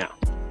everything right now.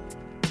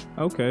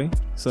 Okay,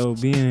 so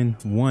being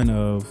one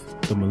of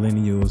the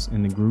millennials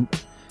in the group,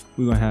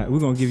 we're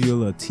gonna give you a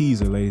little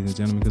teaser, ladies and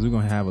gentlemen, because we're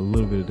gonna have a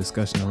little bit of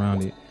discussion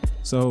around it.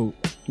 So,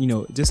 you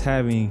know, just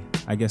having,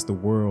 I guess, the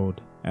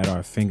world at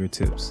our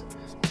fingertips,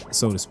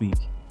 so to speak,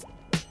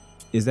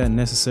 is that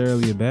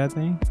necessarily a bad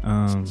thing?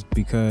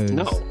 Because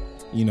No.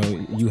 you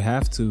know, you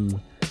have to,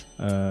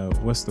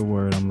 what's the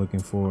word I'm looking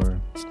for?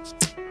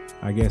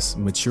 I guess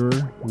mature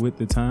with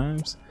the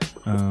times,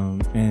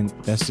 and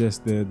that's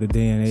just the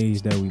day and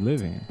age that we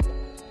live in.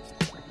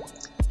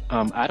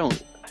 I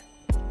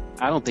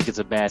don't think it's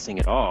a bad thing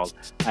at all.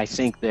 I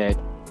think that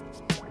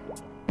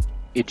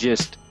it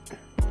just,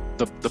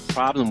 the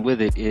problem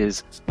with it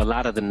is a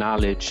lot of the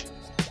knowledge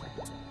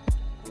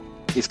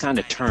is kind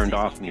of turned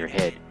off in your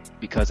head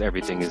because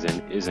everything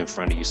is in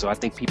front of you. So I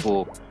think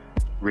people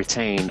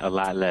retain a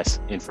lot less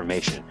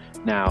information.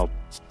 Now,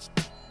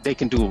 they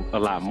can do a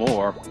lot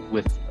more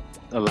with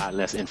a lot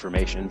less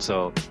information,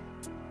 so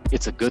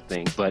it's a good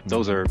thing, but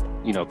those are,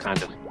 you know,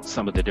 kind of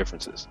some of the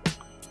differences.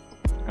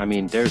 I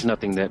mean, there's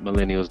nothing that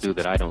millennials do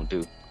that I don't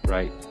do,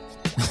 right?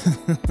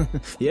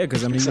 Yeah,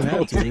 because I mean, you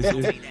have to.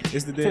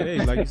 It's the day and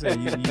age. Like you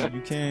said,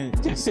 you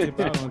can't just skip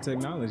out on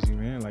technology,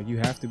 man. Like, you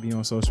have to be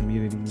on social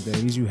media these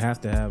days. You have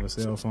to have a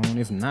cell phone.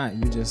 If not,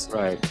 you just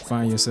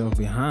find yourself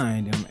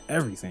behind in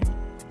everything.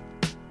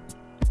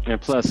 And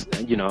plus,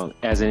 you know,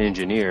 as an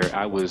engineer,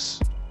 I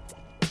was,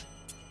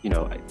 you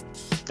know,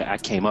 I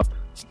came up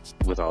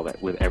with all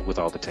that, with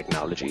all the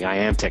technology. I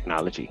am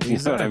technology. You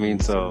know what I mean?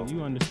 So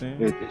you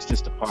understand. It's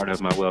just a part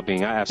of my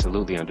well-being. I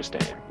absolutely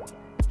understand.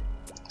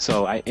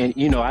 So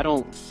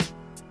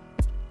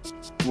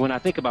when I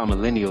think about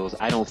millennials,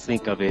 I don't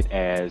think of it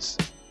as,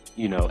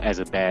 you know, as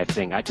a bad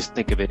thing. I just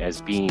think of it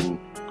as being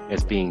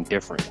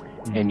different.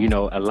 Mm-hmm. And, you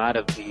know, a lot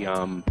of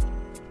the,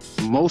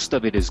 most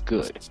of it is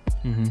good.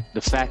 Mm-hmm.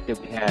 The fact that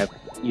we have,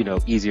 you know,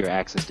 easier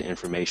access to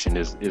information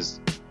is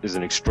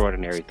an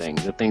extraordinary thing.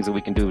 The things that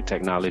we can do with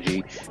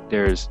technology,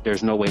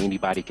 there's no way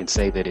anybody can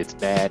say that it's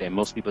bad. And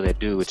most people that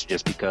do, it's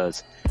just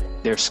because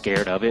they're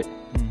scared of it.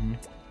 Mm-hmm.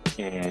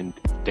 And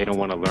they don't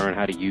want to learn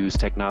how to use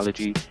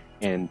technology.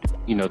 And,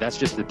 you know, that's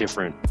just a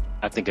different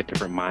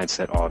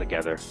mindset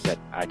altogether that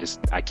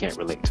I can't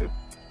relate to.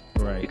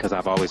 Right. Because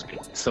I've always been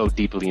so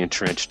deeply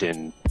entrenched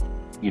in,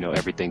 you know,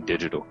 everything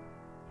digital.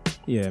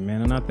 Yeah,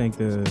 man. And I think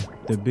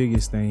the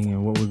biggest thing,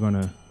 and what we're going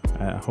to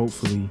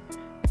hopefully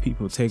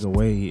people take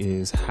away,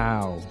 is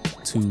how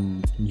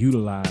to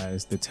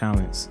utilize the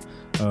talents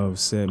of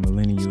said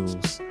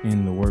millennials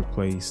in the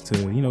workplace to,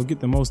 you know,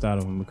 get the most out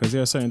of them. Because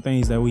there are certain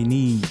things that we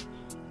need,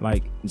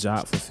 like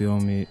job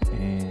fulfillment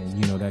and,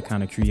 you know, that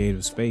kind of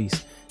creative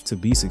space to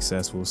be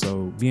successful.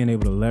 So being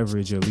able to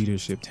leverage your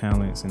leadership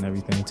talents and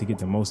everything to get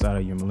the most out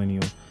of your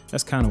millennial,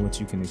 that's kind of what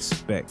you can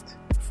expect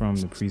from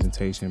the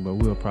presentation. But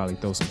we'll probably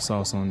throw some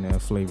sauce on there,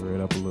 flavor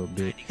it up a little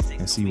bit,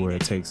 and see where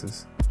it takes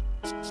us.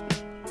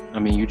 I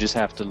mean, you just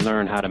have to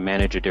learn how to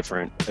manage a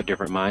different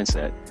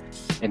mindset.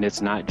 And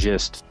it's not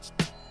just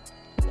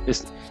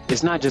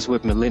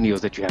with millennials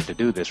that you have to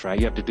do this, right?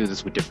 You have to do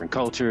this with different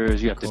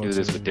cultures. You have to do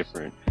this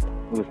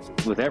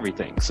with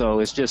everything. So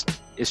it's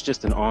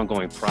just an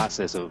ongoing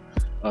process of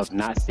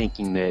not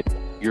thinking that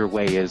your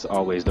way is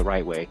always the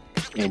right way,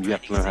 and you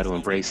have to learn how to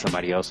embrace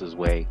somebody else's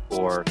way,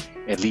 or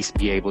at least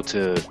be able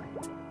to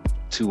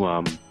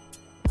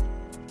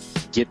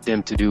get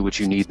them to do what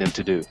you need them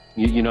to do.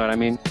 You know what I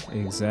mean?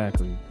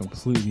 Exactly.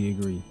 Completely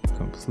agree.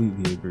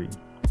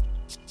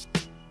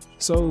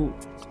 So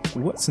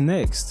what's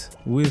next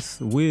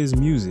with Wiz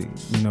Music?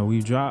 You know,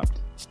 we dropped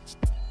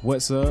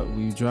What's Up,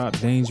 we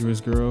dropped Dangerous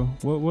Girl.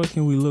 What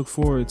can we look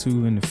forward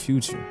to in the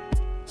future?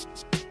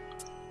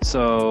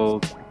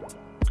 So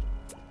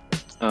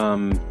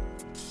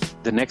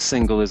the next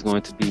single is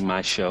going to be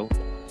my show,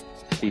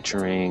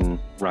 featuring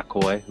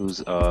Rakoy,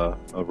 who's a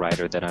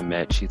writer that I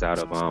met. She's out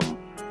of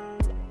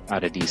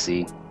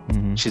DC.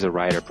 Mm-hmm. She's a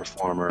writer,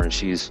 performer, and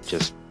she's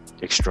just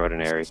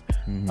extraordinary.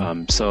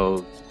 Mm-hmm.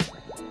 So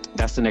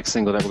that's the next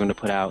single that we're going to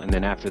put out, and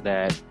then after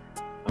that,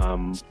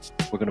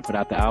 we're going to put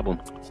out the album.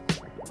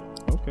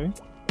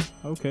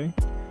 Okay.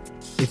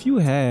 If you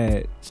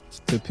had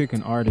to pick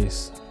an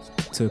artist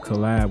to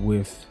collab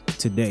with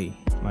today,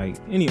 like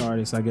any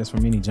artist, I guess,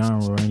 from any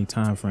genre or any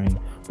time frame,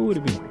 who would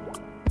it be?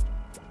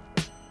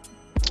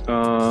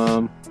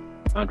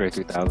 Andre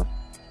 3000.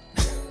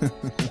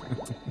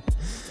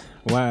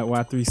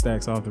 Why 3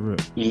 Stacks off the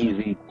rip?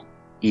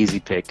 Easy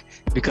pick.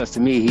 Because to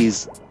me,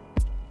 he's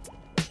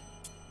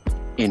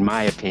in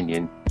my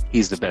opinion,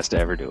 he's the best to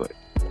ever do it.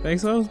 Think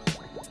so?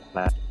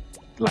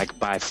 Like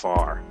by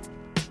far.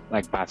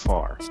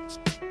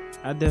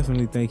 I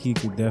definitely think he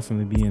could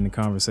definitely be in the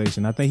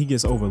conversation. I think he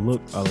gets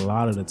overlooked a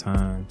lot of the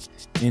time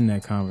in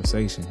that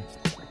conversation.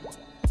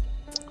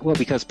 Well,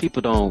 because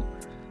people don't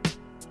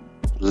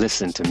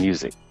listen to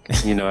music.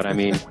 You know what I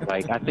mean?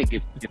 Like, I think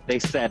if they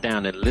sat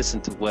down and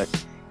listened to what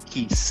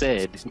he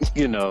said,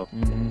 you know,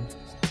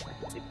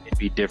 it'd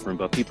be different.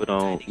 But people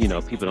don't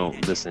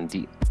listen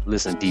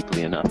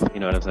deeply enough. You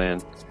know what I'm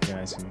saying?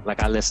 Gotcha.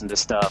 Like, I listen to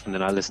stuff and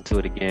then I listen to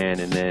it again,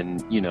 and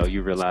then, you know,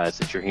 you realize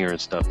that you're hearing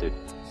stuff that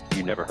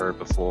you never heard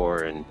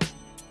before, and,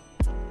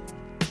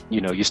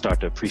 you know, you start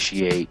to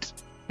appreciate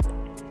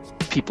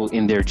people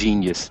in their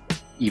genius,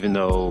 even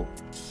though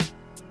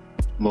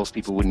most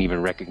people wouldn't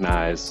even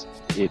recognize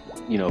it,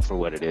 you know, for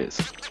what it is.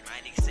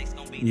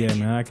 Yeah,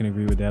 man, I can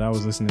agree with that. I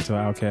was listening to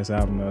an Outkast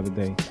album the other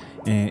day,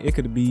 and it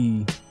could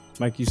be,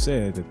 like you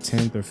said, the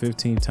 10th or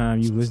 15th time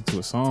you listen to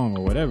a song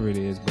or whatever it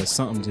is, but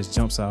something just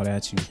jumps out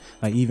at you.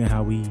 Like even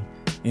how we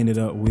ended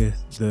up with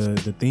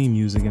the theme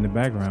music in the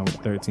background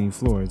with 13th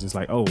Floor. It's just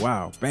like, oh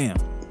wow, bam,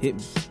 hit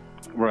me.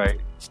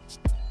 Right.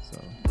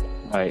 So.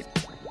 Right.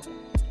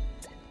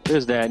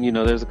 There's that, and, you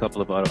know, there's a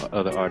couple of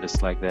other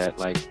artists like that.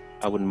 Like,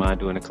 I wouldn't mind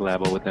doing a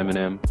collabo with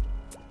Eminem,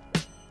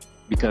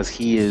 because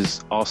he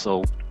is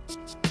also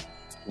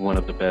one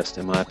of the best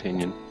in my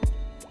opinion.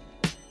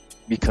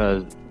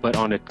 But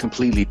in a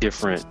completely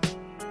different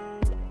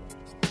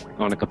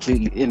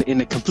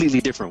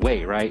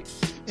way, right?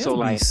 So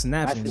like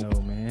snapping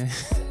though, man.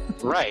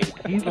 Right.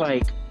 He's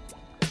like,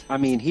 I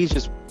mean, he's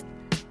just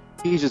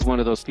one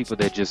of those people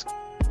that just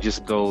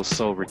goes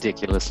so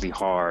ridiculously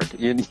hard.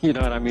 You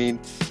know what I mean?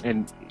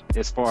 And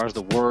as far as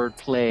the word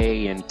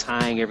play and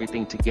tying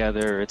everything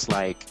together, it's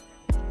like,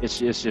 it's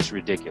just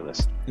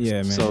ridiculous.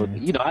 Yeah, man. So,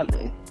 you know,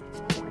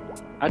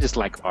 I just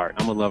like art.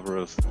 I'm a lover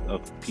of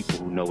people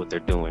who know what they're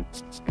doing.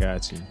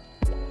 Got you.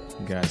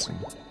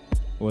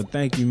 Well,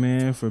 thank you,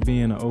 man, for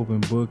being an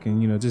open book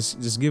and, you know,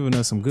 just giving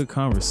us some good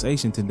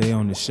conversation today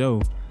on the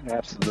show.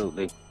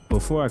 Absolutely.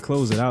 Before I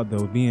close it out,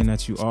 though, being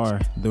that you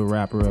are the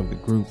rapper of the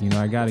group, you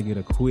know, I got to get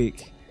a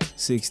quick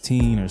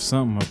 16 or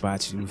something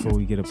about you before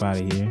we get up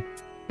out of here.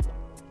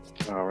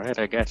 All right,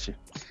 I got you.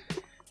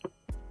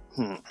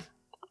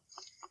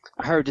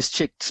 I heard this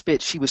chick spit,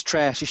 she was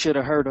trash, you should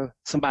have heard her.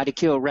 Somebody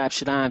killed rap,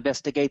 should I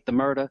investigate the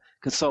murder?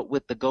 Consult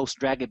with the ghost,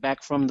 drag it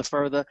back from the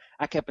further.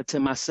 I kept it to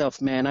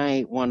myself, man, I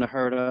ain't one to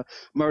hurt her.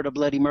 Murder,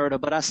 bloody murder,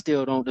 but I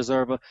still don't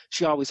deserve her.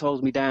 She always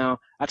holds me down.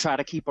 I try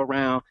to keep her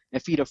around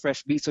and feed her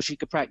fresh beats so she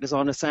could practice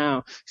on the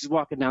sound. She's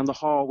walking down the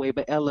hallway,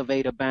 but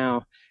elevator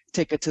bound.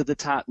 Take her to the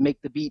top, make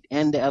the beat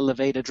and the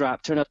elevator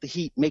drop. Turn up the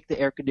heat, make the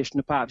air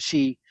conditioner pop.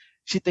 She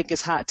think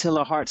it's hot till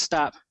her heart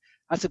stop.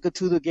 I took her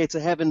to the gates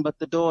of heaven, but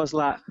the door's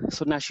locked.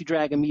 So now she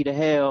dragging me to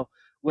hell.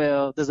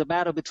 Well, there's a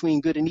battle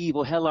between good and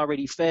evil. Hell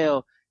already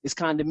fell. It's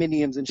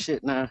condominiums and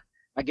shit now.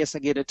 I guess I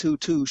get a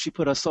 2-2. She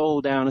put her soul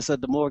down and said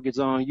the mortgage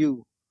on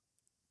you.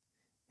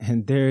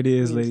 And there it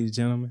is, ladies and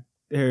gentlemen.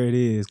 There it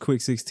is.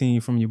 Quick 16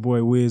 from your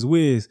boy Wiz.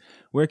 Wiz,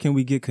 where can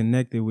we get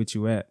connected with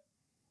you at?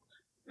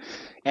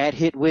 At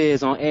Hit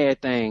Wiz on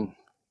everything.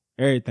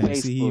 Everything. Facebook,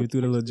 See, he even threw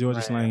the little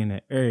Georgia slang in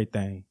there.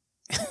 Everything.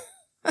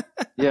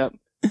 Yep.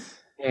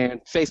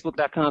 And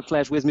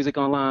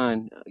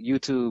Facebook.com/WizMusicOnline,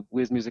 YouTube,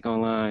 Wiz Music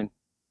Online.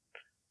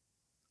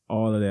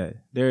 All of that.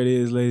 There it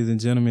is, ladies and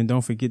gentlemen.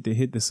 Don't forget to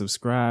hit the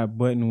subscribe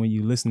button when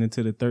you're listening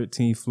to the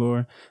 13th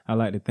Floor. I'd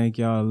like to thank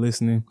y'all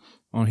listening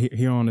on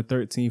here on the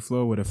 13th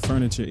Floor, where the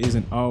furniture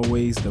isn't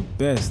always the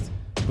best,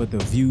 but the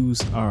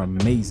views are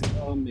amazing.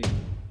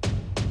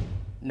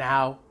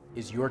 Now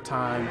is your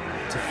time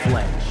to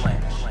fledge.